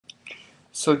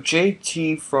So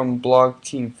JT from Blog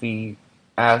TV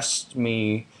asked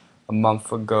me a month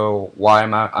ago why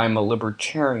I'm a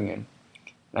libertarian.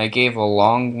 And I gave a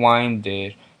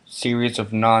long-winded series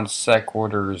of non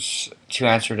sequiturs to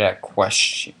answer that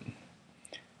question.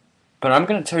 But I'm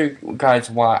going to tell you guys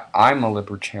why I'm a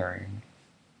libertarian.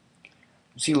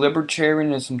 See,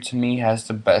 libertarianism to me has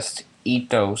the best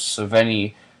ethos of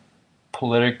any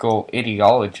political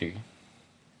ideology.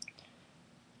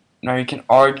 Now you can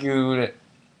argue that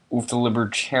with the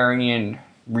libertarian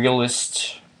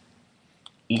realist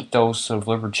ethos of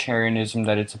libertarianism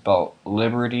that it's about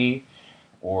liberty,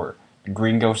 or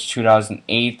Gringos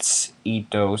 2008's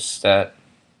ethos that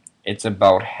it's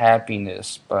about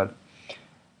happiness. But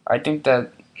I think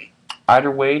that either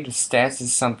way, the stance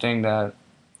is something that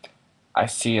I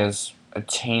see as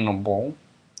attainable,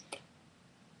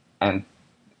 and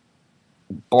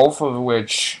both of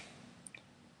which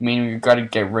mean you gotta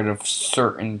get rid of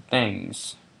certain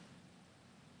things.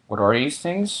 What are these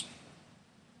things?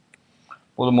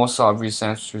 Well, the most obvious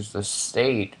answer is the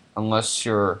state, unless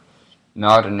you're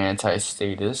not an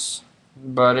anti-statist.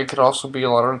 But it could also be a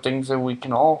lot of things that we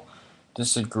can all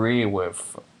disagree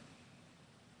with.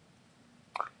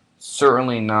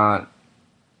 Certainly not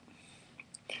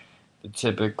the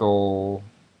typical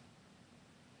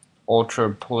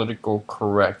ultra political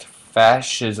correct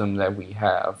fascism that we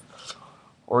have,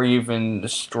 or even the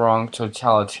strong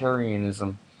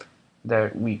totalitarianism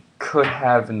that we could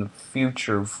have in the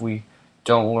future if we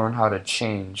don't learn how to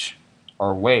change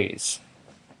our ways.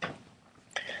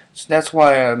 So that's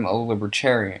why I'm a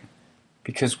libertarian.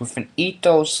 Because with an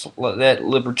ethos that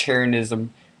libertarianism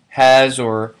has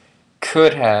or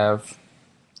could have,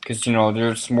 because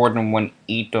there's more than one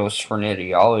ethos for an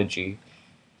ideology,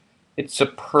 it's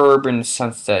superb in the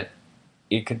sense that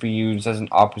it could be used as an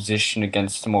opposition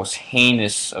against the most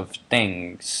heinous of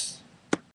things.